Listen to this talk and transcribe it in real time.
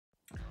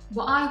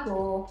what I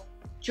wore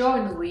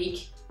during the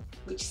week,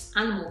 which is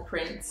animal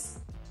prints,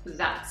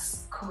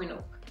 that's coming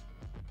up.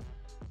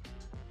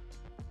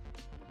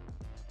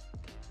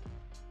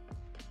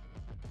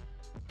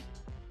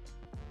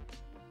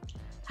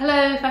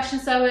 Hello fashion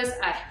sewers,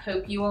 I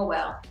hope you are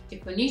well.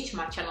 If you're new to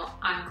my channel,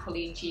 I'm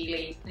Colleen G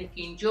Lea, and if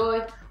you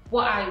enjoy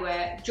what I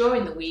wear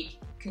during the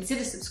week,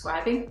 consider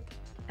subscribing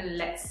and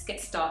let's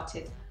get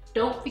started.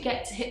 Don't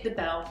forget to hit the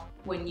bell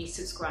when you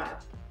subscribe.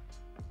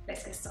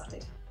 Let's get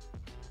started.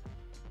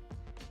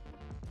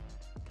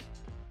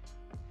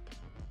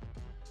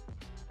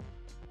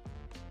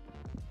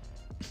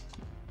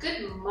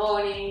 Good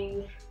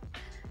morning.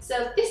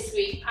 So this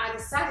week I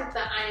decided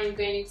that I am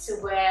going to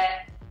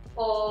wear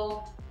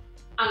all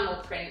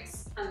animal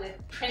prints, and the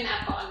print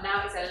I've got on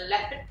now is a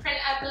leopard print,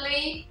 I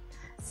believe.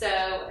 So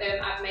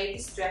I've made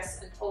this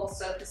dress and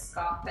also the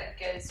scarf that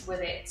goes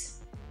with it,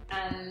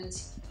 and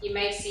you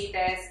may see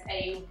there's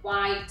a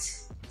white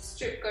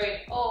strip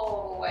going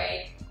all the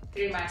way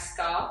through my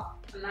scarf,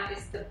 and that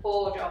is the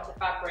border of the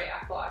fabric.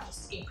 I thought I'd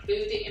just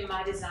include it in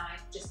my design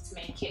just to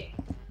make it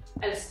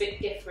a little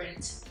bit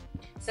different.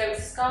 So it's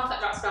a scarf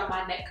that wraps around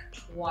my neck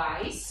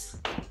twice.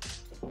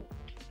 I'll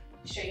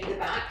show you the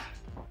back.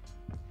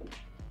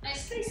 And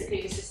it's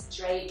basically just a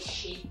straight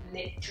sheep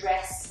knit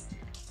dress,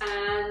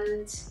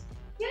 and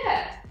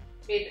yeah,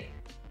 with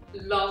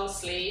long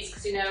sleeves,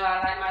 because you know I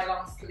like my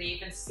long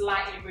sleeve, and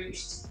slightly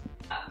ruched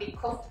at the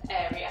cuff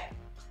area.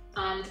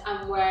 And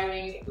I'm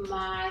wearing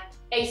my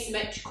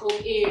asymmetrical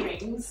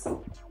earrings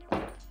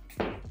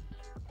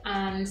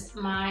and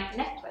my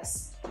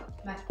necklace,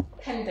 my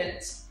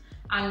pendant.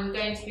 I'm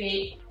going to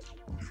be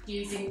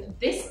using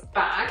this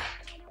bag,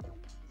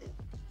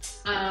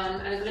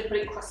 and I'm going to put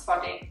it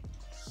crossbody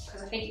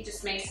because I think it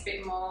just makes it a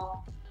bit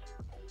more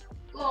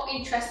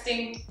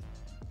interesting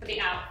for the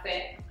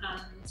outfit,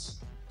 and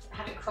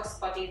have it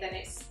crossbody, then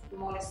it's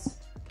more or less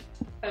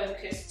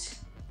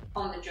focused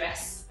on the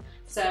dress.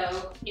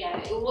 So yeah,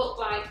 it'll look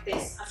like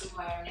this as I'm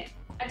wearing it.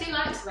 I do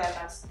like to wear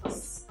that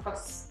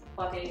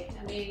crossbody.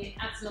 I mean, it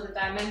adds another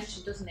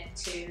dimension, doesn't it,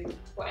 to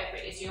whatever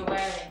it is you're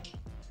wearing.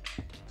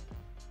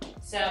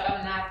 So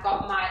now I've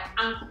got my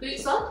ankle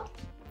boots on,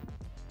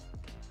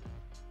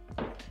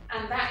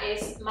 and that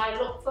is my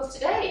look for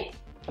today.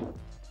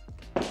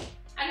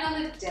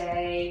 Another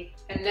day,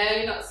 and no,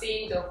 you're not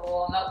seeing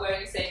double, I'm not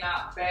wearing the same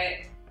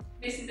outfit.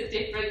 This is a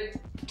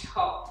different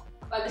top.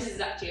 Well, this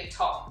is actually a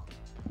top.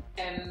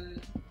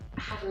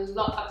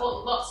 I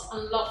bought lots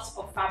and lots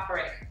of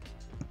fabric.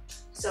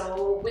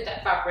 So with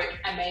that fabric,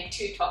 I made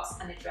two tops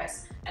and a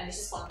dress, and this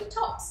is one of the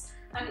tops,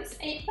 and it's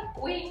a black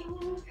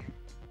wing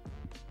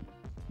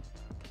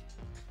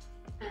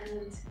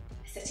and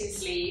a setting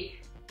sleeve.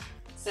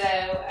 So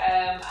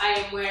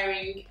I am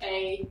wearing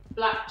a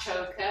black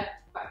choker,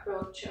 black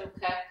broad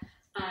choker,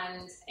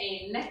 and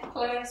a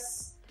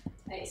necklace.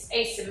 It's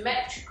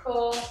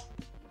asymmetrical,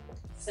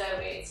 so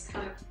it's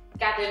kind of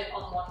gathered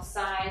on one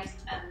side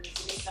and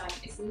this side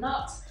is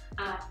not.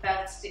 I've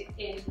belted it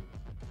in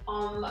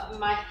on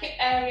my hip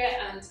area,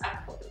 and I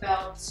put the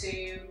belt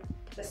to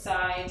the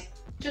side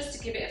just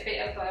to give it a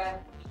bit of a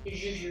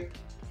juju,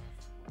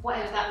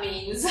 whatever that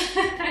means.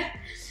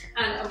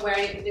 And I'm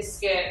wearing it with this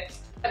skirt.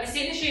 Have you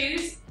seen the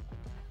shoes?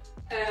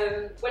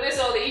 When I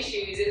saw these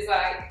shoes, it's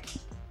like,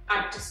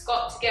 I've just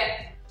got to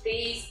get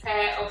these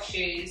pair of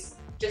shoes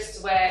just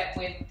to wear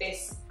with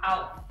this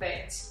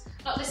outfit.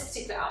 Not this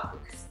particular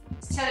outfit,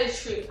 because to tell you the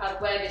truth,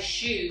 I'd wear the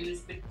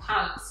shoes with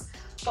pants,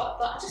 but I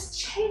thought I'd just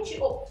change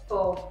it up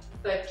for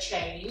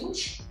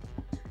change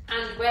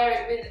and wear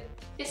it with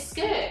this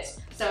skirt.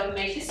 So I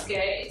made this skirt.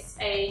 It's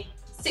a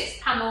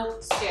 6-panel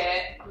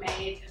skirt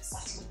made of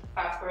satin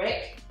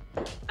fabric,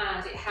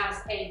 and it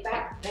has a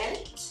back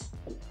vent.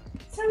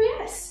 So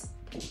yes,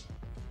 this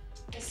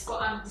is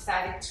what I'm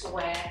deciding to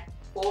wear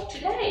for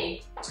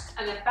today.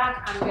 And the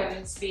bag I'm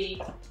going to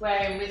be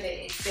wearing with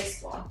it is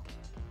this one.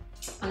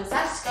 And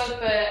I decided to go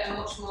for a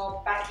much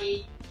more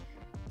baggy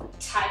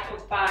type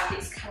of bag.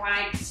 It's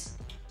quite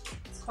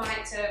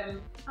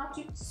how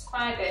do you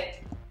describe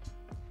it?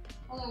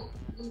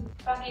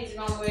 Baggy is the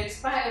wrong word. It's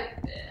quite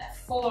a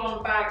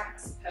full-on bag, I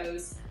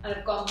suppose. And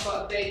I've gone for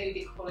a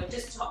burgundy colour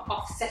just to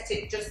offset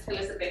it just a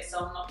little bit,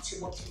 so I'm not too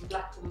much in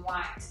black and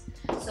white.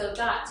 So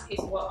that is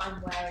what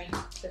I'm wearing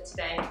for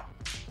today.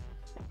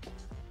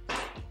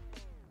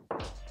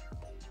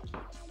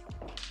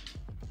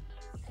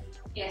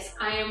 Yes,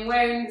 I am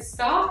wearing the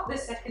scarf the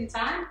second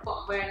time,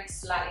 but I'm wearing it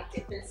slightly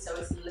different, so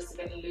it's a little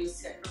bit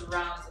looser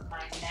around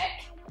my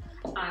neck.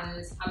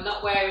 And I'm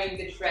not wearing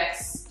the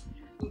dress,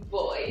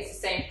 but it's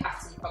the same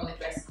pattern from the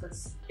dress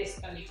because this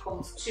only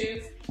comes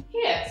to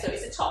here, so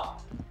it's a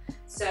top.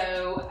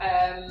 So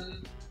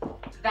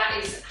that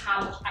is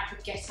how much I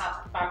could get out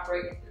of the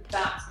fabric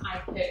that I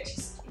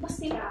purchased. It must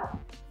be about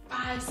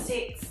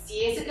 5-6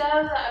 years ago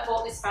that I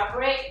bought this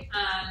fabric,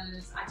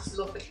 and I just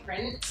love the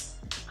print.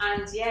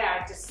 And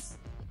yeah, I just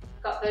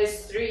got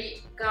those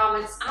 3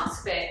 garments out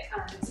of it,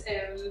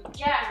 and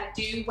yeah, I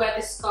do wear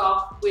the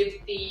scarf with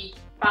the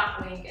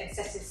back wing and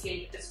setting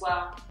sleeve as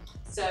well.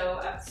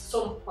 So at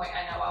some point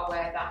I know I'll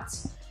wear that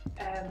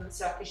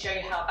so I can show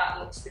you how that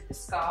looks with the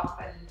scarf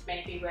and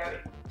maybe wear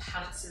it with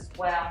pants as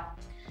well.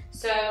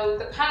 So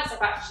the pants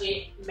I've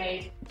actually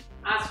made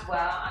as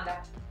well, and I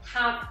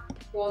have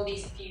worn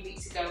these a few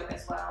weeks ago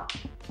as well.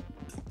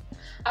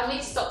 I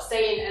need to stop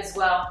saying as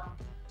well.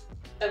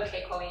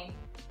 Okay, Colleen,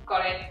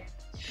 got it.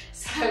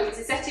 So it's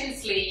a set-in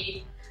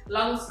sleeve,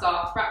 long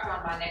scarf wrapped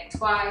around my neck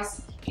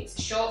twice. It's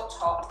a short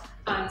top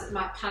and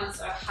my pants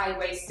are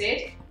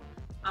high-waisted,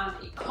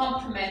 and it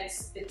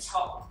complements the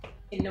top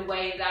in a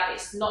way that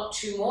it's not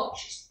too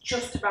much, it's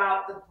just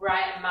about the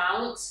right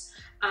amount,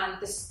 and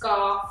the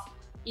scarf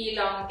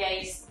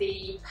elongates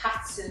the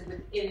pattern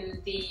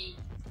within the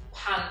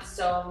pants,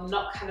 so I'm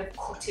not kind of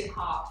cut in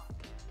half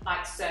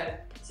like so.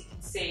 As you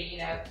can see, you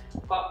know,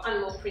 I've got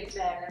animal print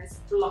there and there's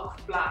a block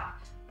of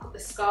black. Put the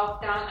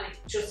scarf down and it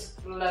just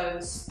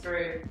flows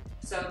through.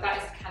 So that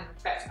is the kind of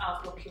effect I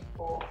was looking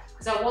for,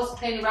 because I was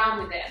playing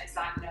around with it and it's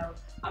like, no,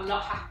 I'm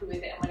not happy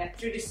with it. And when I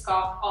threw the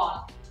scarf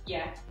on,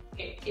 yeah,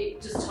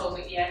 it just told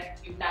me, yeah,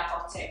 you've now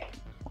got it.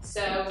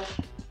 So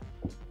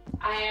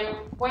I am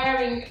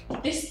wearing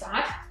this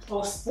bag,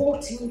 or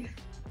sporting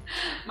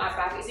my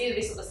bag. It's either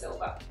this or the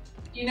silver.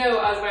 You know,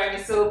 I was wearing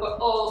a silver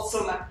all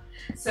summer,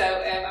 so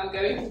I'm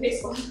going for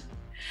this one.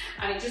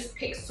 And it just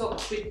picks up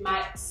with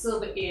my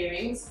silver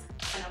earrings,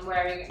 and I'm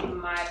wearing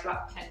my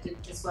black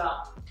pendant as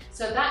well.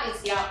 So that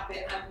is the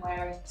outfit I'm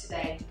wearing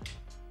today.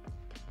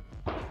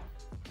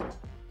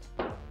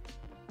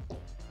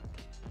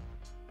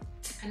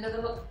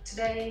 Another look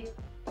today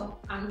of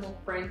animal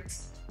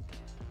print.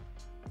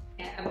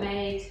 Yeah, I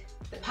made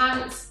the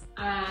pants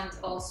and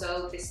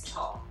also this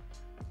top.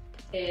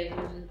 The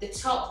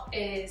top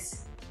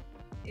is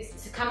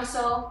it's a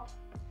camisole,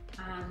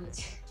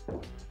 and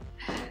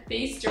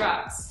these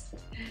straps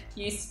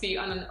used to be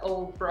on an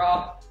old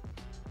bra.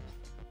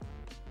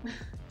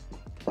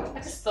 I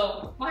just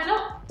thought, why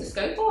not? Just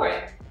go for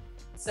it.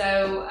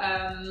 So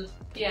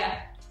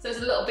yeah, so there's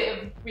a little bit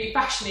of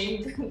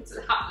refashioning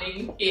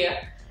happening here.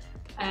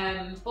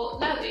 But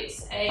no,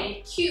 it's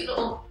a cute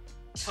little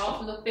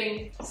top,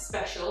 nothing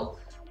special.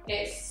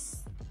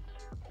 It's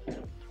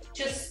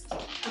just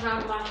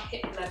around my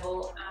hip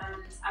level,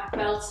 and I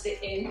belted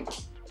it in,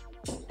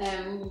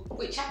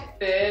 which I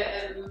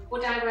prefer.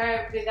 Would I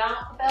wear it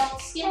without the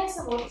belts? Yes,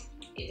 I would.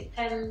 It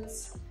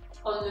depends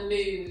on the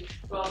mood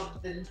rather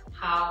than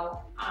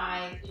how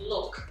I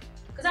look,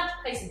 because that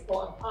plays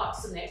important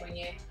parts, doesn't it, when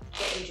you're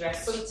getting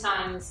dressed.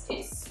 Sometimes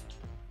it's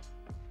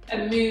a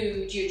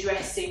mood you're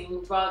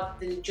dressing rather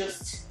than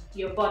just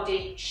your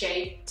body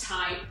shape,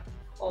 type,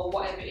 or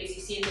whatever it is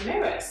you see in the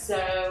mirror.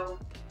 So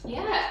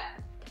yeah,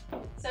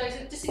 so it's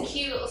just a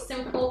cute little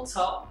simple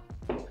top,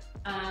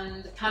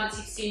 and the pants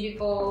you've seen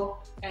before,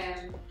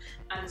 and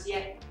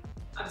yeah,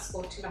 I'm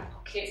sporting my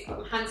pockets,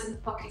 got my hands in the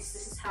pockets.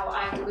 This is how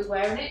I will be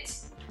wearing it.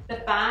 The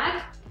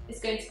bag is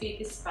going to be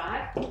this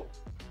bag,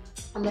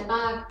 and the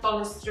bag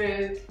follows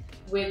through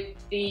with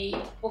the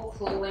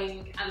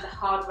buckling and the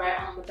hardware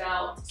on the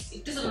belt.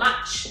 It doesn't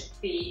match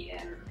the,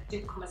 it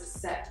didn't come as a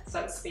set,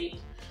 so to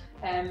speak,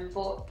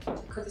 but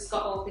because it's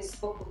got all these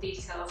buckle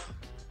details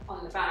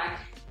on the bag,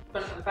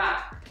 front and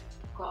back,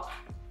 I've got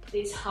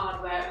these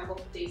hardware and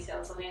buckle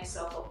details on here,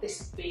 so I thought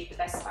this would be the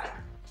best bag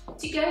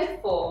to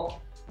go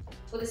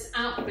for this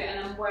outfit.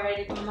 And I'm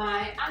wearing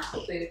my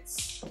ankle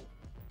boots.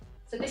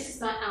 So this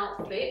is my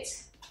outfit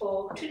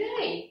for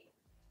today.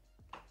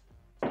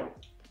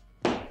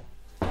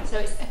 So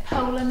it's a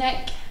polar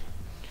neck,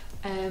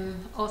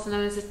 also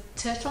known as a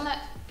turtleneck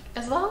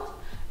as well.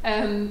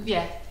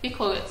 Yeah, we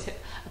call it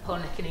a polar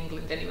neck in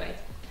England anyway.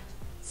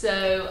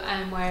 So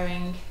I'm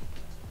wearing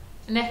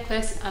a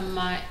necklace and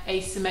my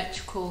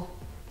asymmetrical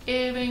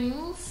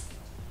earrings,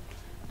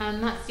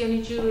 and that's the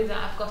only jewellery that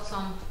I've got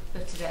on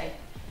for today.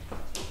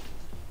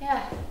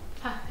 Yeah,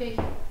 happy.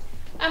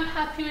 I'm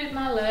happy with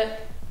my look.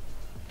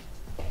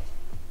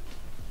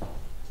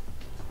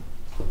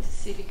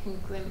 See if you can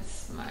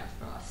glimpse my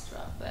bra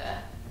strap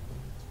there.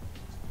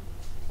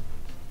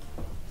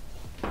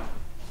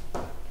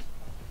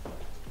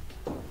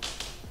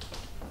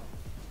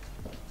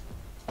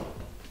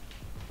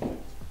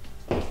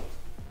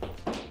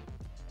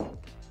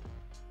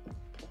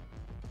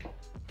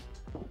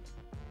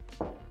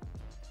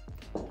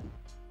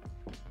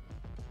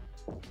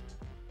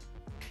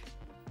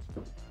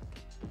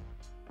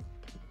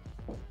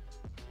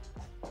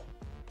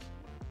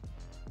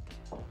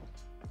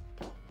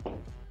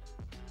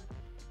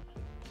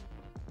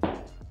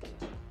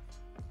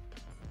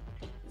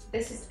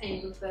 This is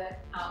another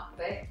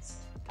outfit.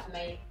 I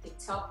made the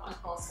top and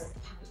also the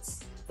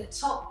pants. The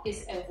top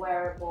is a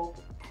wearable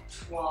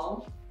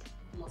toile,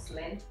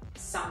 muslin,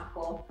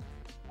 sample.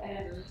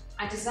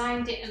 I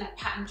designed it and I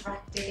pattern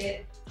drafted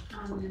it,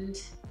 and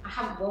I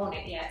haven't worn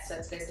it yet,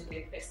 so today's going to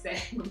be the first day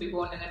it will be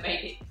worn, and I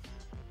made it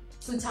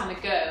some time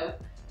ago,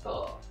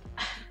 but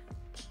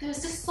there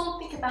was just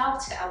something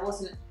about it I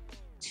wasn't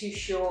too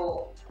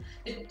sure.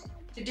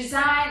 The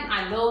design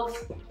I love.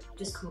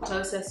 Just come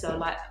closer, so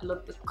I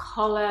love the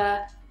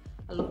collar,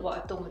 I love what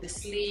I've done with the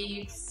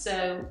sleeves,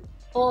 so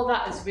all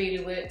that has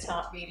really worked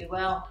out really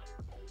well.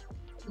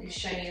 Let me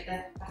show you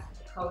the back of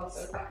the collar,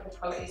 so the back of the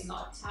collar is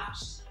not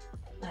attached.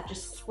 I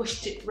just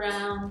swished it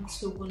round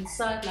to one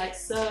side like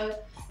so.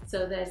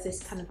 So there's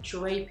this kind of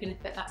draping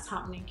effect that's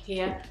happening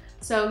here.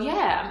 So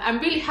yeah, I'm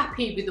really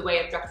happy with the way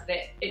I've drafted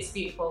it. It's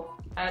beautiful.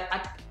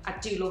 I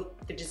do love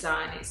the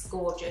design, it's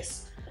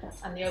gorgeous.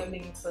 And the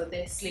opening for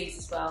the sleeves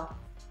as well.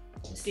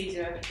 The sleeves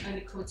are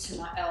only come to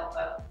my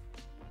elbow.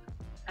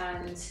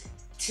 And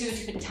 2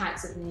 different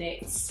types of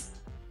knits.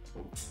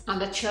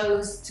 And I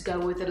chose to go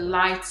with a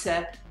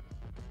lighter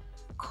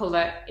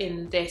colour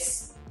in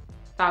this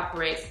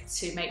fabric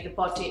to make the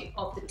body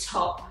of the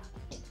top.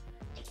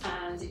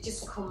 And it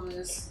just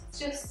comes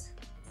just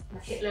my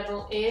hip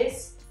level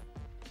is.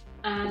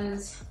 And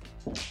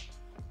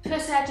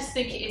personally I just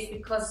think it is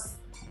because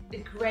the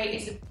grey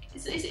is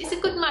it's a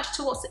good match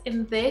to what's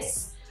in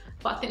this,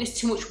 but I think there's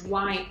too much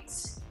white.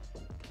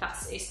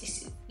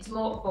 It's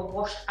more of a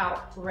washed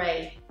out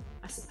grey,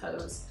 I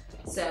suppose.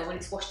 So when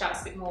it's washed out,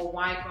 it's a bit more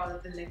white rather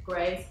than the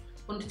grey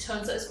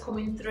undertones that is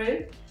coming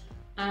through.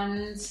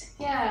 And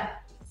yeah,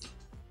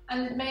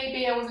 and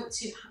maybe I wasn't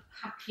too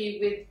happy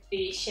with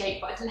the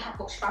shape, but I didn't have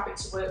much fabric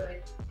to work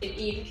with in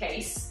either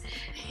case,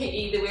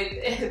 either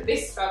with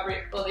this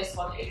fabric or this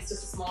one. It's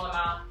just a small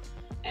amount.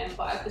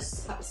 But I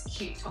just had this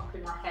cute top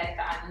in my head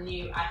that I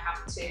knew I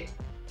had to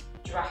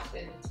draft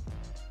and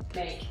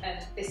make,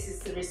 and this is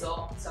the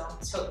result, so I'm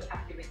totally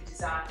happy with the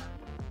design.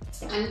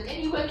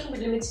 And you're working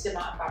with a limited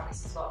amount of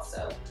fabrics as well,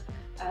 so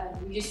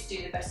you just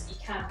do the best you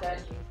can, don't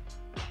you?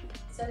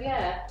 So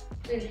yeah,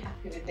 really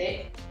happy with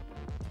it.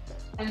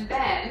 And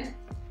then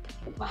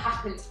what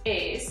happened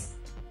is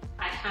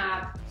I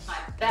have my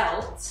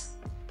belt.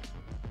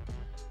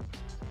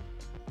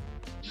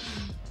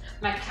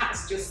 My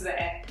cat's just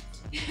there.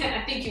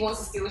 I think he wants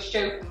to steal a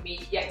show from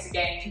me yet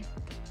again.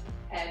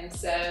 And I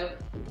said,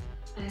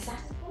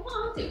 what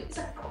I'll do is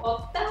I'll put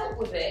a belt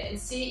with it and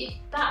see if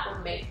that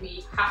will make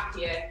me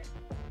happier.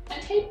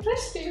 And hey,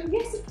 bless you,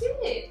 yes it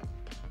did.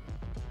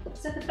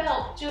 So the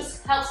belt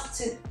just helps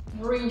to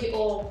bring it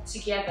all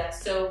together.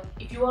 So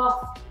if you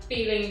are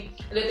feeling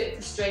a little bit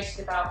frustrated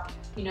about,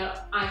 you know,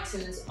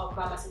 items or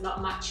garments are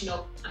not matching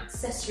up,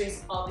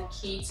 accessories are the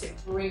key to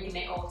bringing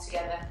it all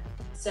together.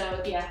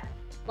 So yeah.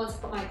 Once I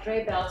put my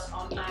grey belt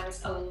on, I was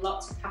a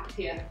lot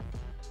happier.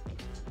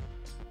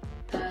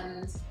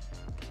 And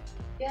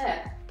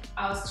yeah,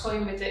 I was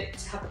toying with it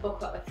to have the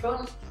buckle at the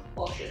front,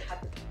 or should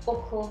have the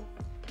buckle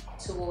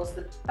towards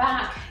the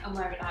back and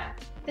wear it like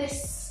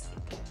this.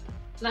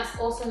 And that's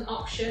also an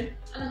option,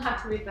 and I'm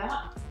happy with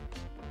that.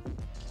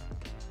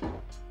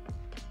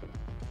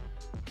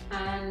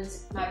 And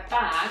my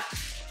bag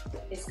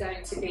is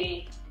going to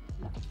be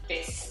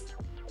this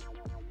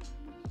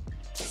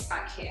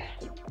bag here.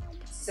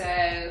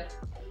 So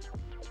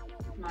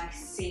my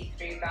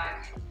see-through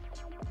bag,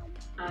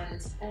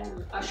 and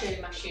I'll show you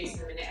my shoes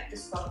in a minute. I've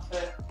just gone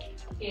for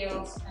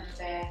heels and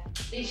they're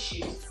these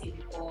shoes you've seen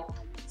before.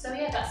 So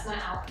yeah, that's my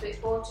outfit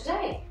for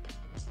today.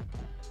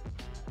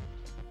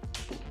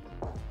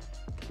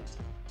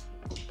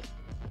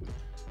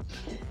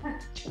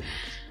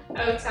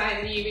 Oh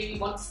Tyler, you really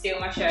want to steal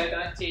my show,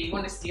 don't you? You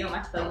want to steal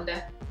my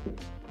thunder.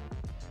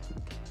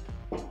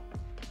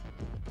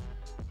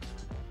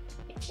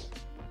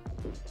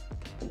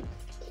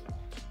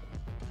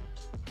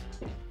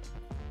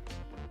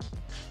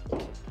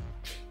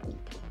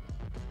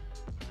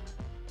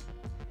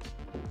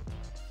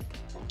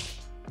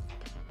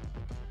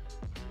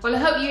 Well, I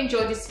hope you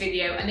enjoyed this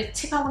video, and the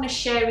tip I want to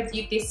share with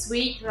you this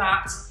week,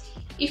 that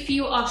if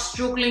you are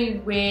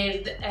struggling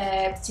with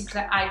a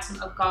particular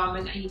item or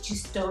garment and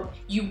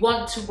you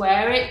want to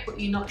wear it but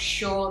you're not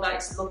sure that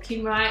it's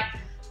looking right,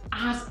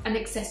 as an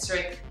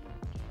accessory.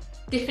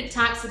 Different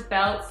types of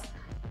belts,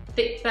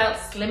 thick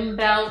belts, slim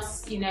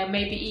belts, you know,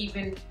 maybe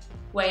even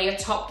wear your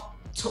top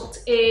tucked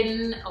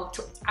in or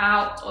tucked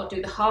out, or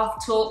do the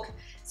half tuck.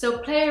 So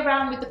play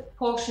around with the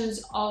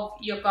proportions of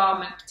your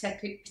garment,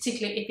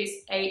 particularly if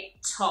it's a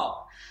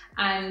top.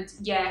 And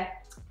yeah,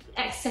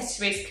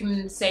 accessories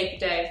can save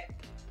the day.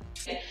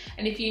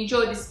 And if you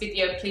enjoyed this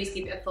video, please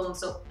give it a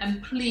thumbs up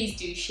and please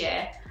do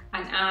share.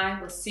 And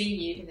I will see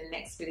you in the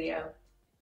next video.